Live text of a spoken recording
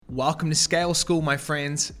Welcome to Scale School, my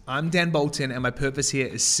friends. I'm Dan Bolton, and my purpose here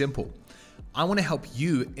is simple. I want to help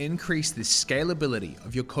you increase the scalability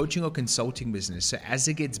of your coaching or consulting business so as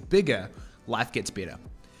it gets bigger, life gets better.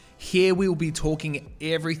 Here we will be talking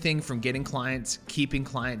everything from getting clients, keeping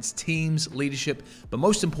clients, teams, leadership, but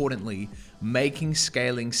most importantly, making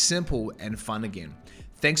scaling simple and fun again.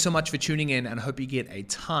 Thanks so much for tuning in, and I hope you get a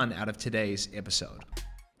ton out of today's episode.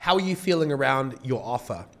 How are you feeling around your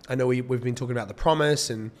offer? I know we've been talking about the promise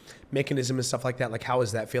and mechanism and stuff like that. Like, how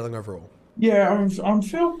is that feeling overall? Yeah, I'm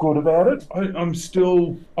feel good about it.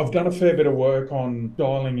 I've done a fair bit of work on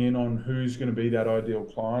dialing in on who's going to be that ideal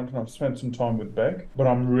client, and I've spent some time with Beck, but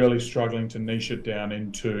I'm really struggling to niche it down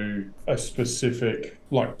into a specific,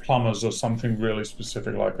 like plumbers or something really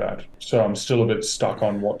specific like that. So I'm still a bit stuck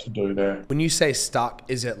on what to do there. When you say stuck,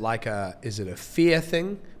 is it a fear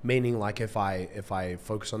thing? Meaning, like, if I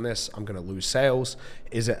focus on this, I'm going to lose sales?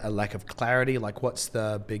 Is it a lack of clarity? Like, what's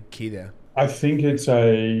the big key there? I think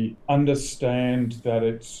understand that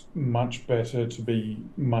it's much better to be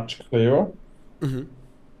much clearer,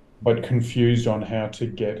 but confused on how to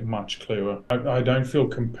get much clearer. I don't feel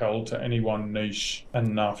compelled to any one niche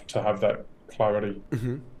enough to have that clarity.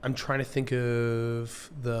 I'm trying to think of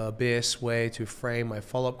the best way to frame my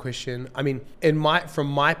follow-up question. I mean, from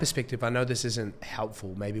my perspective, I know this isn't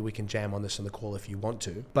helpful. Maybe we can jam on this on the call if you want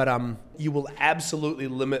to. But you will absolutely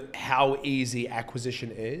limit how easy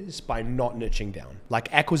acquisition is by not niching down.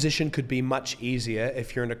 Like, acquisition could be much easier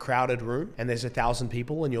if you're in a crowded room and there's 1,000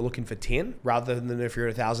 people and you're looking for 10, rather than if you're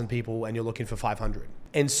 1,000 people and you're looking for 500.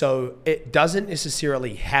 And so it doesn't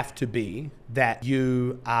necessarily have to be that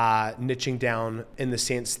you are niching down in the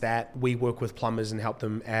sense that we work with plumbers and help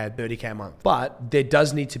them add 30K a month. But there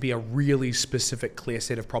does need to be a really specific, clear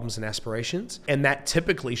set of problems and aspirations. And that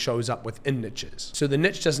typically shows up within niches. So the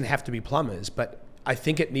niche doesn't have to be plumbers, but I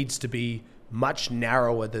think it needs to be much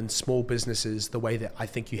narrower than small businesses, the way that I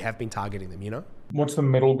think you have been targeting them, you know? What's the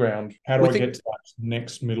middle ground? How do I get to that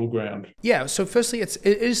next middle ground? Yeah. So firstly, it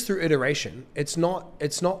is through iteration. It's not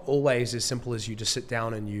always as simple as you just sit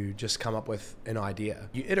down and you just come up with an idea.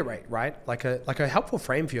 You iterate, right? Like a helpful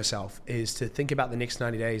frame for yourself is to think about the next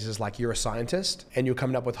 90 days as like you're a scientist and you're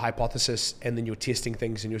coming up with hypothesis, and then you're testing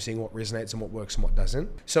things and you're seeing what resonates and what works and what doesn't.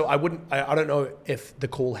 So I don't know if the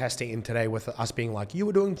call has to end today with us being like, you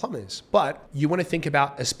were doing plumbers, but you want to think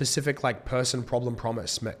about a specific like person, problem,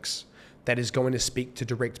 promise mix that is going to speak to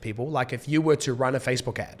direct people. Like, if you were to run a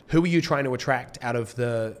Facebook ad, who are you trying to attract out of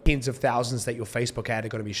the tens of thousands that your Facebook ad are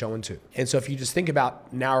going to be shown to? And so if you just think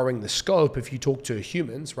about narrowing the scope, if you talk to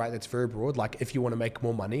humans, right, that's very broad. Like, if you want to make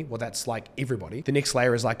more money, well, that's like everybody. The next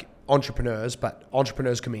layer is like entrepreneurs, but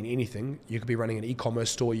entrepreneurs can mean anything. You could be running an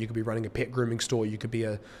e-commerce store, you could be running a pet grooming store, you could be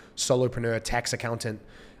a solopreneur, tax accountant.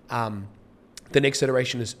 The next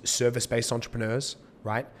iteration is service-based entrepreneurs,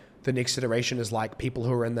 right? The next iteration is like people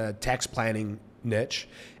who are in the tax planning niche.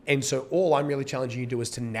 And so all I'm really challenging you to do is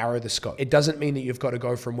to narrow the scope. It doesn't mean that you've got to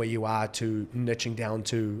go from where you are to niching down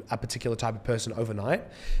to a particular type of person overnight.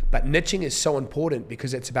 But niching is so important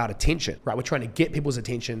because it's about attention, right? We're trying to get people's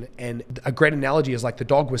attention. And a great analogy is like the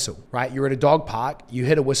dog whistle, right? You're at a dog park, you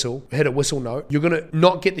hit a whistle note. You're going to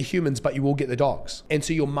not get the humans, but you will get the dogs. And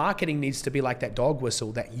so your marketing needs to be like that dog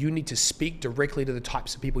whistle, that you need to speak directly to the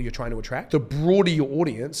types of people you're trying to attract. The broader your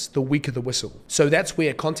audience, the weaker the whistle. So that's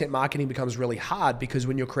where content marketing becomes really hard, because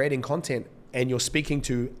when you're creating content and you're speaking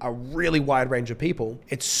to a really wide range of people,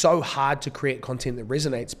 it's so hard to create content that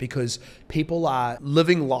resonates because people are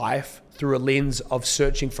living life through a lens of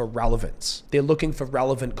searching for relevance. They're looking for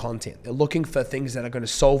relevant content. They're looking for things that are going to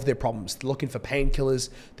solve their problems. They're looking for painkillers.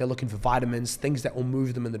 They're looking for vitamins, things that will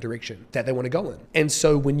move them in the direction that they want to go in. And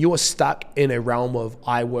so when you're stuck in a realm of,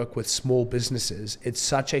 I work with small businesses, it's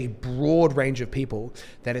such a broad range of people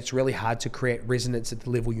that it's really hard to create resonance at the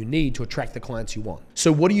level you need to attract the clients you want.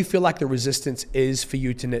 So what do you feel like the resistance is for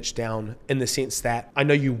you to niche down, in the sense that I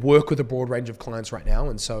know you work with a broad range of clients right now,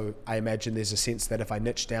 and so I imagine there's a sense that if I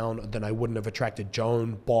niche down, then I wouldn't have attracted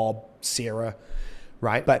Joan, Bob, Sarah,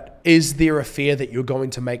 right? But is there a fear that you're going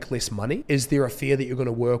to make less money? Is there a fear that you're going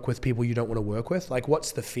to work with people you don't want to work with? Like,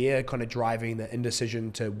 what's the fear kind of driving the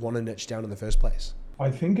indecision to want to niche down in the first place? I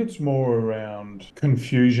think it's more around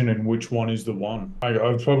confusion in which one is the one.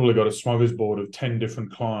 I've probably got a smorgasbord of 10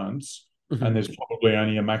 different clients, and there's probably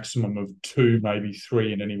only a maximum of 2, maybe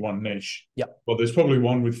 3 in any one niche. Yep. Well, there's probably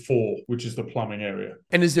one with 4, which is the plumbing area.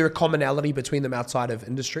 And is there a commonality between them outside of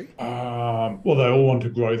industry? Well, they all want to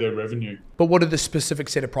grow their revenue. But what are the specific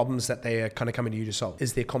set of problems that they are kind of coming to you to solve?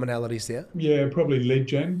 Is there commonalities there? Yeah, probably lead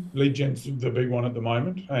gen. Lead gen's the big one at the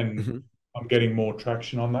moment, and I'm getting more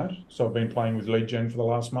traction on that. So I've been playing with lead gen for the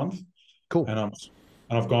last month. Cool. And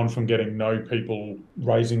And I've gone from getting no people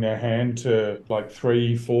raising their hand to like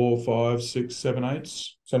 3, 4, 5, 6, 7, 8s.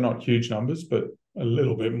 So not huge numbers, but a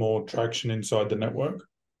little bit more traction inside the network.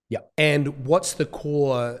 Yeah. And what's the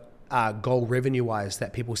core goal revenue-wise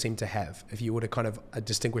that people seem to have? If you were to kind of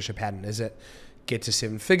distinguish a pattern, is it get to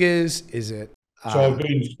 7 figures? Is it? So I've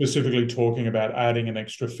been specifically talking about adding an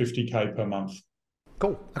extra 50K per month.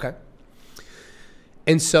 Cool. Okay.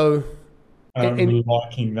 And so... I'm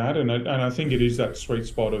liking that. And I think it is that sweet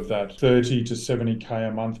spot of that 30 to 70K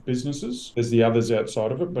a month businesses. There's the others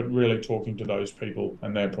outside of it, but really talking to those people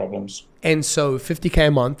and their problems. And so 50K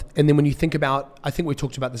a month. And then when you think about, I think we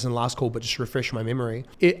talked about this in the last call, but just to refresh my memory,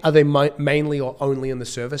 are they mainly or only in the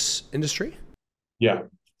service industry? Yeah.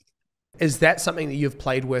 Is that something that you've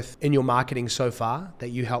played with in your marketing so far, that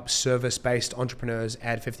you help service-based entrepreneurs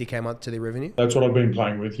add 50K a month to their revenue? That's what I've been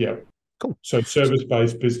playing with, yeah. Cool. So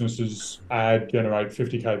service-based businesses generate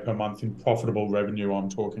 50K per month in profitable revenue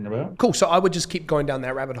I'm talking about. Cool. So I would just keep going down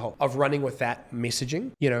that rabbit hole of running with that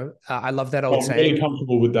messaging. You know, I love that old I'm saying. really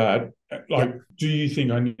comfortable with that. Like, do you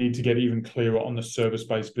think I need to get even clearer on the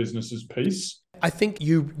service-based businesses piece? I think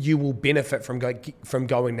you will benefit from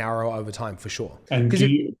going narrow over time for sure. And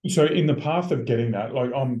so in the path of getting that,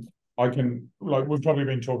 we've probably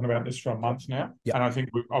been talking about this for a month now. Yeah. And I think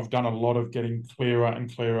I've done a lot of getting clearer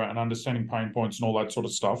and clearer and understanding pain points and all that sort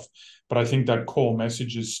of stuff. But I think that core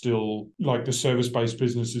message is still, like, the service-based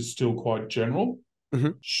business is still quite general.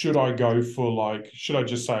 Mm-hmm. Should I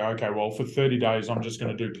just say, okay, well, for 30 days, I'm just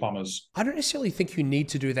going to do plumbers? I don't necessarily think you need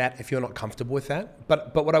to do that if you're not comfortable with that.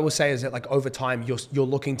 But what I will say is that, like, over time, you're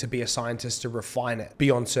looking to be a scientist to refine it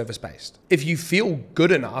beyond service-based. If you feel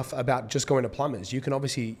good enough about just going to plumbers, you can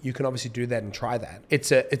obviously do that and try that.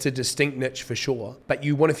 It's a distinct niche for sure, but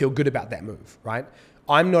you want to feel good about that move, right?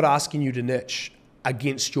 I'm not asking you to niche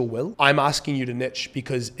against your will. I'm asking you to niche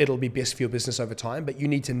because it'll be best for your business over time, but you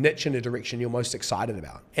need to niche in a direction you're most excited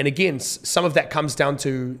about. And again, some of that comes down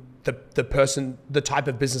to the person, the type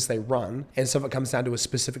of business they run, and some of it comes down to a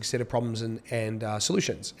specific set of problems and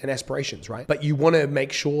solutions and aspirations, right? But you want to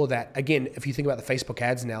make sure that, again, if you think about the Facebook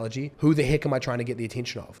ads analogy, who the heck am I trying to get the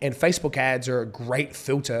attention of? And Facebook ads are a great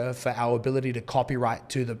filter for our ability to copyright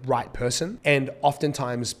to the right person. And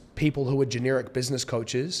oftentimes, people who are generic business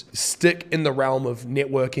coaches stick in the realm of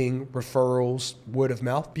networking, referrals, word of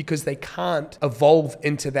mouth, because they can't evolve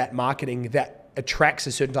into that marketing that attracts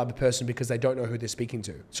a certain type of person because they don't know who they're speaking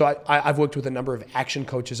to. So I've worked with a number of action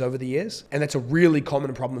coaches over the years, and that's a really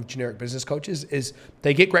common problem of generic business coaches is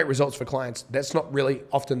they get great results for clients. That's not really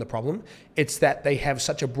often the problem. It's that they have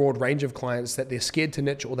such a broad range of clients that they're scared to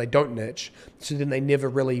niche or they don't niche. So then they never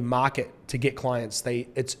really market to get clients.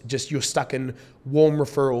 It's just you're stuck in warm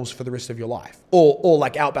referrals for the rest of your life or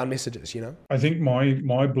like outbound messages, you know? I think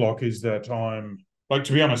my block is that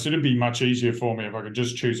to be honest, it'd be much easier for me if I could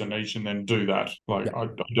just choose a niche and then do that. I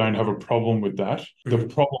don't have a problem with that. The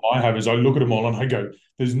problem I have is I look at them all and I go,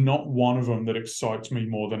 there's not one of them that excites me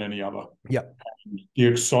more than any other. Yeah. The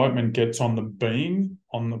excitement gets on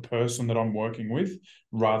the person that I'm working with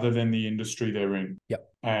rather than the industry they're in. Yep.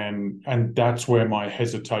 And that's where my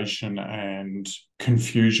hesitation and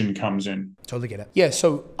confusion comes in. Totally get it. Yeah,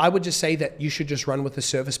 so I would just say that you should just run with the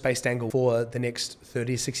service-based angle for the next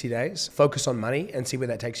 30 to 60 days. Focus on money and see where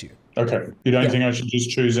that takes you. Okay. You don't think I should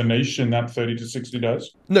just choose a niche in that 30 to 60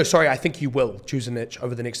 days? No, sorry. I think you will choose a niche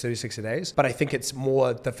over the next 30 to 60 days. But I think it's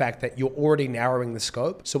more the fact that you're already narrowing the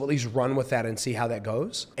scope. So at least run with that and see how that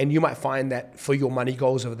goes. And you might find that for your money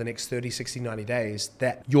goals over the next 30, 60, 90 days,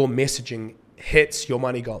 that your messaging hits your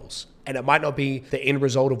money goals. And it might not be the end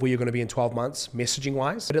result of where you're going to be in 12 months, messaging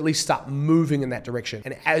wise, but at least start moving in that direction.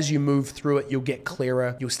 And as you move through it, you'll get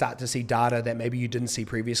clearer. You'll start to see data that maybe you didn't see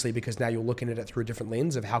previously because now you're looking at it through a different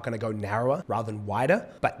lens of how can I go narrower rather than wider.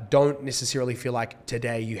 But don't necessarily feel like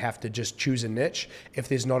today you have to just choose a niche if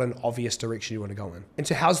there's not an obvious direction you want to go in. And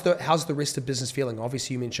so how's the rest of business feeling?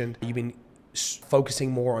 Obviously, you mentioned you've been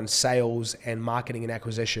focusing more on sales and marketing and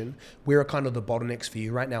acquisition. Where are kind of the bottlenecks for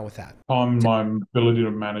you right now with that? My ability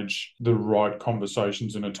to manage the right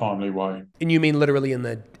conversations in a timely way. And you mean literally in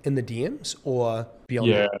the DMs or beyond?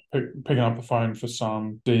 Yeah, picking up the phone for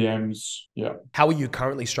some DMs. Yeah. How are you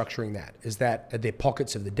currently structuring that? are there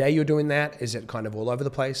pockets of the day you're doing that? Is it kind of all over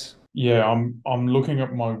the place? Yeah, I'm looking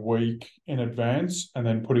at my week in advance and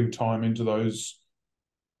then putting time into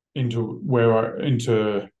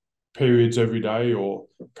periods every day or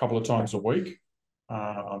a couple of times a week.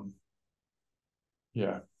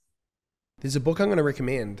 Yeah. There's a book I'm going to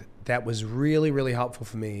recommend that was really, really helpful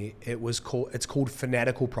for me. It's called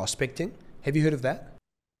Fanatical Prospecting. Have you heard of that?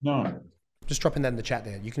 No. Just dropping that in the chat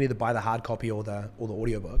there. You can either buy the hard copy or the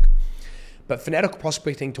audiobook. But fanatical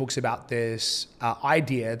prospecting talks about this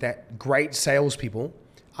idea that great salespeople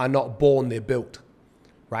are not born, they're built,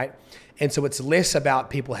 right? And so it's less about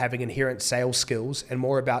people having inherent sales skills and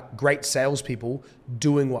more about great salespeople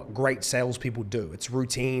doing what great salespeople do. It's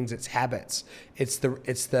routines, it's habits, it's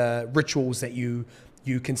the rituals that you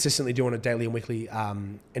consistently do on a daily and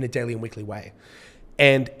weekly way.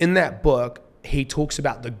 And in that book, he talks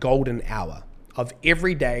about the golden hour of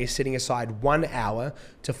every day setting aside 1 hour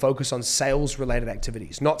to focus on sales related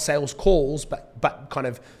activities, not sales calls, but kind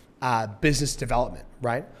of business development,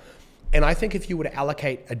 right? And I think if you were to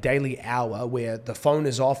allocate a daily hour where the phone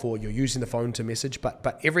is off or you're using the phone to message,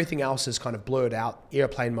 but everything else is kind of blurred out,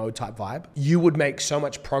 airplane mode type vibe, you would make so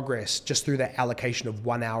much progress just through that allocation of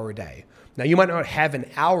 1 hour a day. Now, you might not have an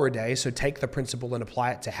hour a day, so take the principle and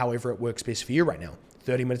apply it to however it works best for you right now.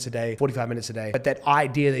 30 minutes a day, 45 minutes a day. But that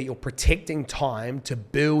idea that you're protecting time to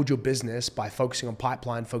build your business by focusing on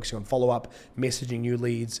pipeline, focusing on follow-up, messaging new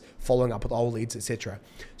leads, following up with old leads, etc.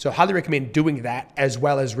 So I highly recommend doing that as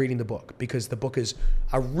well as reading the book, because the book is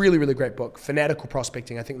a really, really great book. Fanatical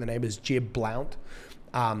Prospecting, I think the name is Jeb Blount.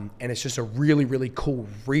 And it's just a really, really cool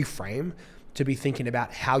reframe to be thinking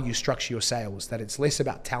about how you structure your sales, that it's less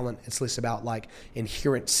about talent, it's less about like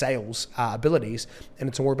inherent sales abilities, and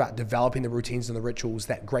it's more about developing the routines and the rituals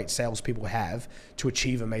that great salespeople have to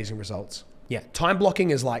achieve amazing results. Yeah, time blocking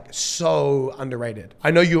is like so underrated.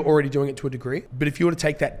 I know you're already doing it to a degree, but if you were to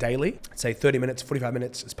take that daily, say 30 minutes, 45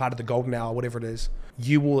 minutes as part of the golden hour, whatever it is,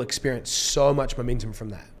 you will experience so much momentum from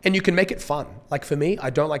that. And you can make it fun. Like for me, I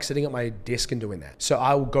don't like sitting at my desk and doing that. So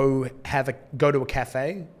I will go to a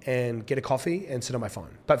cafe and get a coffee and sit on my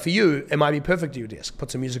phone. But for you, it might be perfect to your desk. Put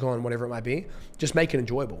some music on, whatever it might be. Just make it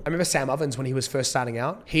enjoyable. I remember Sam Ovens, when he was first starting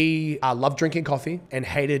out, he loved drinking coffee and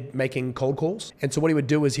hated making cold calls. And so what he would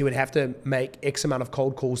do is he would have to make X amount of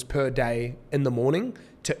cold calls per day in the morning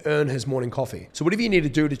to earn his morning coffee. So whatever you need to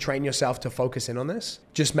do to train yourself to focus in on this,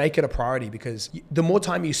 just make it a priority, because the more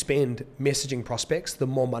time you spend messaging prospects, the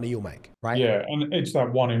more money you'll make, right? Yeah, and it's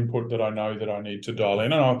that one input that I know that I need to dial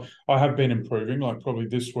in. And I have been improving. Like probably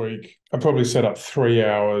this week, I probably set up 3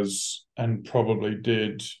 hours and probably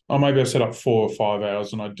did, or maybe I set up 4 or 5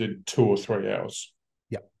 hours and I did 2 or 3 hours.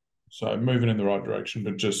 So moving in the right direction,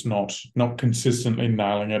 but just not consistently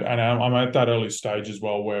nailing it. And I'm at that early stage as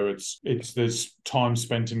well, where it's there's time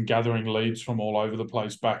spent in gathering leads from all over the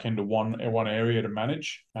place back into one area to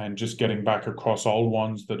manage, and just getting back across old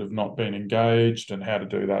ones that have not been engaged and how to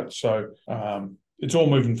do that. So it's all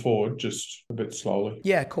moving forward, just a bit slowly.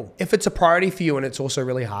 Yeah, cool. If it's a priority for you and it's also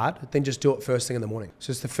really hard, then just do it first thing in the morning.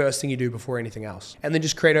 So it's the first thing you do before anything else. And then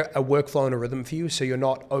just create a workflow and a rhythm for you, so you're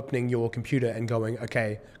not opening your computer and going,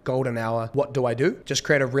 okay, golden hour, what do I do? Just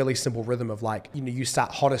create a really simple rhythm of like, you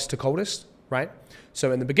start hottest to coldest, right?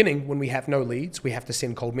 So in the beginning, when we have no leads, we have to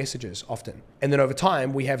send cold messages often. And then over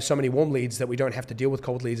time, we have so many warm leads that we don't have to deal with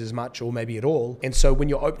cold leads as much, or maybe at all. And so when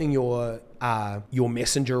you're opening your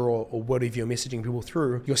messenger or whatever you're messaging people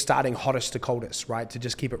through, you're starting hottest to coldest, right? To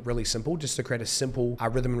just keep it really simple, just to create a simple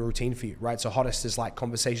rhythm and routine for you, right? So hottest is like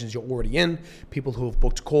conversations you're already in, people who have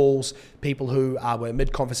booked calls, people who were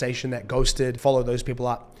mid-conversation that ghosted, follow those people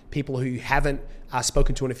up. People who you haven't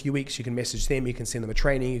spoken to in a few weeks, you can message them, you can send them a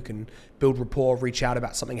training, you can build rapport, reach out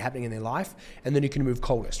about something happening in their life, and then you can move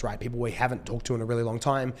coldest, right? People we haven't talked to in a really long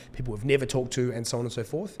time, people we've never talked to, and so on and so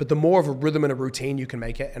forth. But the more of a rhythm and a routine you can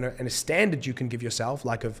make it, and a standard you can give yourself,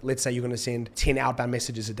 like let's say you're going to send 10 outbound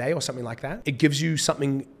messages a day or something like that, it gives you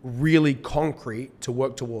something really concrete to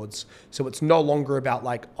work towards. So it's no longer about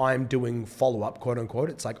like, I'm doing follow-up, quote unquote.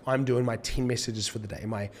 It's like, I'm doing my 10 messages for the day,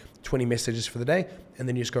 my 20 messages for the day, and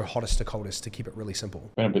then you just go hottest to coldest to keep it really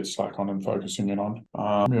simple. Been a bit slack on and focusing in on.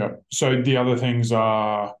 Yeah. So the other things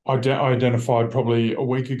are, I identified probably a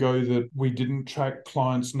week ago that we didn't track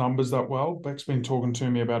clients' numbers that well. Beck's been talking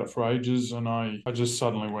to me about it for ages, and I just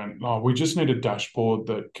suddenly went, we just need a dashboard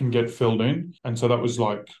that can get filled in. And so that was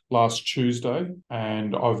like last Tuesday,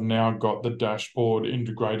 and I've now got the dashboard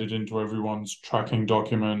integrated into everyone's tracking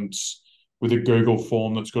documents with a Google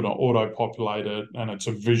form that's going to auto-populate it, and it's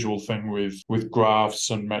a visual thing with graphs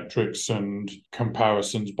and metrics and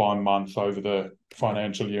comparisons by month over the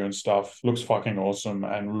financial year and stuff. Looks fucking awesome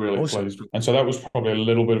and really pleased. And so that was probably a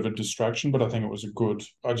little bit of a distraction, but I think it was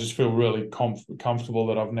I just feel really comfortable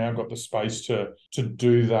that I've now got the space to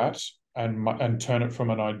do that and turn it from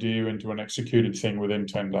an idea into an executed thing within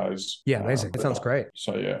 10 days. Yeah, amazing. That sounds great.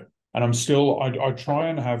 So yeah. And I'm still, I try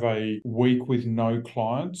and have a week with no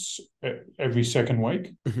clients every second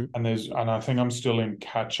week. And I think I'm still in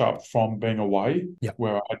catch up from being away,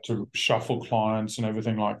 where I had to shuffle clients and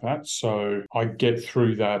everything like that. So I get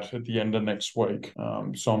through that at the end of next week.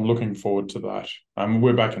 So I'm looking forward to that.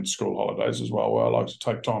 We're back in school holidays as well, where I like to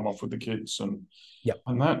take time off with the kids and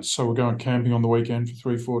that. So we're going camping on the weekend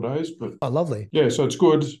for 3-4 days. But lovely. Yeah, so it's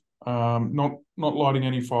good. Not lighting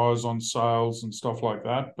any fires on sales and stuff like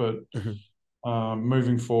that, but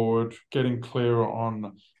moving forward, getting clearer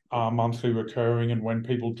on monthly recurring and when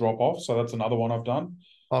people drop off. So that's another one I've done.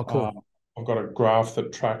 Oh, cool. I've got a graph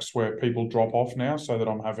that tracks where people drop off now, so that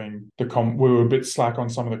I'm having we were a bit slack on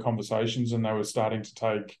some of the conversations, and they were starting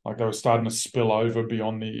to spill over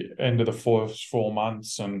beyond the end of the first 4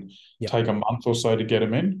 months and take a month or so to get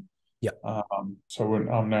them in. So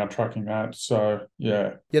I'm now tracking that. So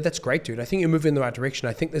yeah, that's great, dude. I think you're moving in the right direction.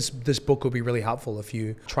 I think this book will be really helpful if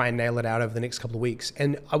you try and nail it out over the next couple of weeks.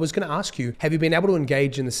 And I was going to ask you, have you been able to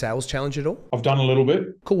engage in the sales challenge at all? I've done a little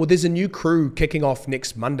bit. Cool. Well, there's a new crew kicking off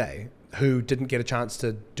next Monday who didn't get a chance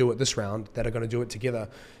to do it this round that are going to do it together.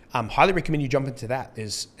 Highly recommend you jump into that.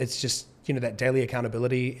 It's just, that daily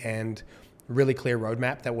accountability and really clear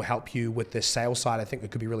roadmap that will help you with the sales side. I think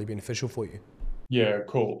that could be really beneficial for you. Yeah,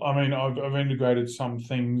 cool. I mean, I've integrated some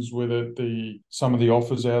things with it, some of the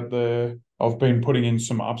offers out there. I've been putting in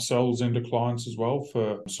some upsells into clients as well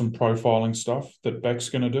for some profiling stuff that Beck's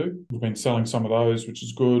going to do. We've been selling some of those, which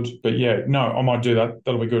is good. But yeah, no, I might do that.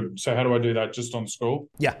 That'll be good. So how do I do that? Just on school?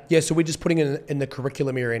 Yeah. So we're just putting it in the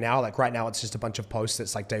curriculum area now. Like right now, it's just a bunch of posts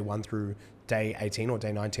that's like day 1 through day 18 or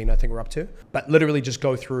day 19, I think we're up to. But literally just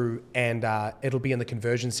go through and it'll be in the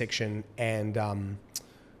conversion section and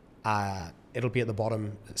it'll be at the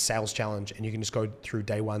bottom, sales challenge, and you can just go through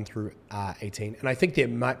day 1 through 18. And I think there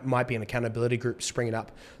might be an accountability group springing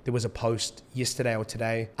up. There was a post yesterday or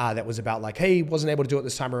today that was about like, hey, wasn't able to do it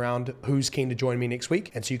this time around. Who's keen to join me next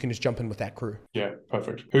week? And so you can just jump in with that crew. Yeah,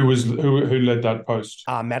 perfect. Who led that post?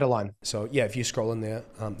 Madeline. So yeah, if you scroll in there,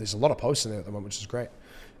 there's a lot of posts in there at the moment, which is great.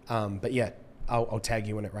 But yeah, I'll tag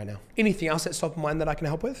you in it right now. Anything else that's top of mind that I can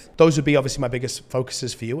help with? Those would be obviously my biggest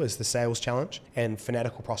focuses for you is the sales challenge and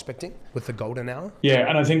fanatical prospecting with the golden hour. Yeah,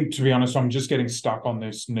 and I think, to be honest, I'm just getting stuck on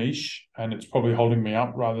this niche and it's probably holding me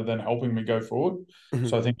up rather than helping me go forward.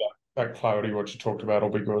 So I think that clarity, what you talked about, will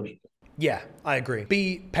be good. Yeah, I agree.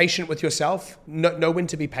 Be patient with yourself. Know when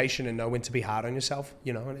to be patient and know when to be hard on yourself.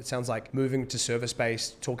 And it sounds like moving to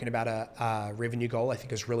service-based, talking about a revenue goal, I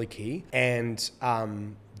think is really key. And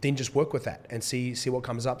then just work with that and see what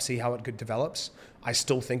comes up, see how it develops. I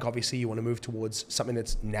still think obviously you want to move towards something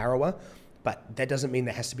that's narrower, but that doesn't mean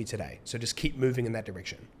that has to be today. So just keep moving in that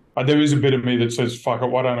direction. There is a bit of me that says, fuck it,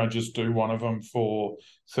 why don't I just do one of them for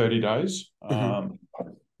 30 days?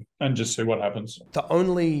 And just see what happens. The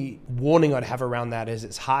only warning I'd have around that is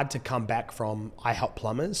it's hard to come back from I help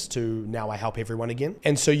plumbers to now I help everyone again.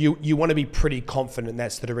 And so you want to be pretty confident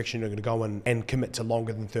that's the direction you're going to go in and commit to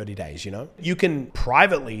longer than 30 days, You can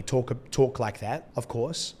privately talk like that, of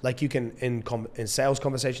course. Like you can in sales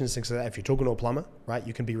conversations, things like that. If you're talking to a plumber, right,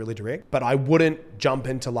 you can be really direct. But I wouldn't jump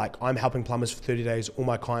into like I'm helping plumbers for 30 days, all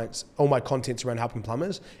my content's around helping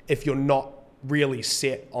plumbers if you're not really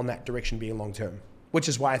set on that direction being long term. Which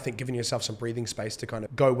is why I think giving yourself some breathing space to kind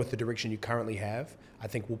of go with the direction you currently have, I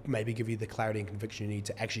think will maybe give you the clarity and conviction you need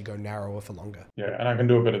to actually go narrower for longer. Yeah, and I can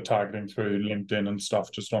do a bit of targeting through LinkedIn and stuff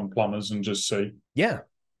just on plumbers and just see. Yeah,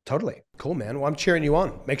 totally. Cool, man. Well, I'm cheering you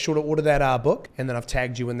on. Make sure to order that book, and then I've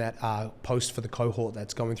tagged you in that post for the cohort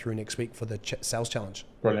that's going through next week for the sales challenge.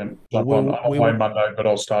 Brilliant. I'm away Monday, but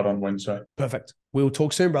I'll start on Wednesday. Perfect. We'll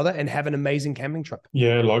talk soon, brother, and have an amazing camping trip.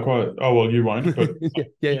 Yeah, likewise. Oh, well, you won't, but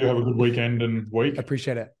you have a good weekend and week.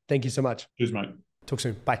 Appreciate it. Thank you so much. Cheers, mate. Talk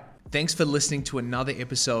soon. Bye. Thanks for listening to another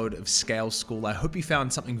episode of Scale School. I hope you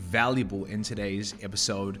found something valuable in today's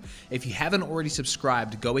episode. If you haven't already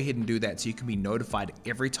subscribed, go ahead and do that so you can be notified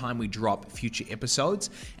every time we drop future episodes.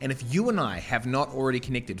 And if you and I have not already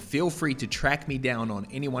connected, feel free to track me down on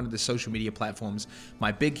any one of the social media platforms.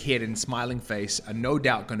 My big head and smiling face are no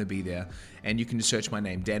doubt going to be there. And you can just search my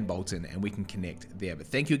name, Dan Bolton, and we can connect there. But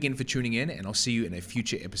thank you again for tuning in, and I'll see you in a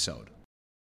future episode.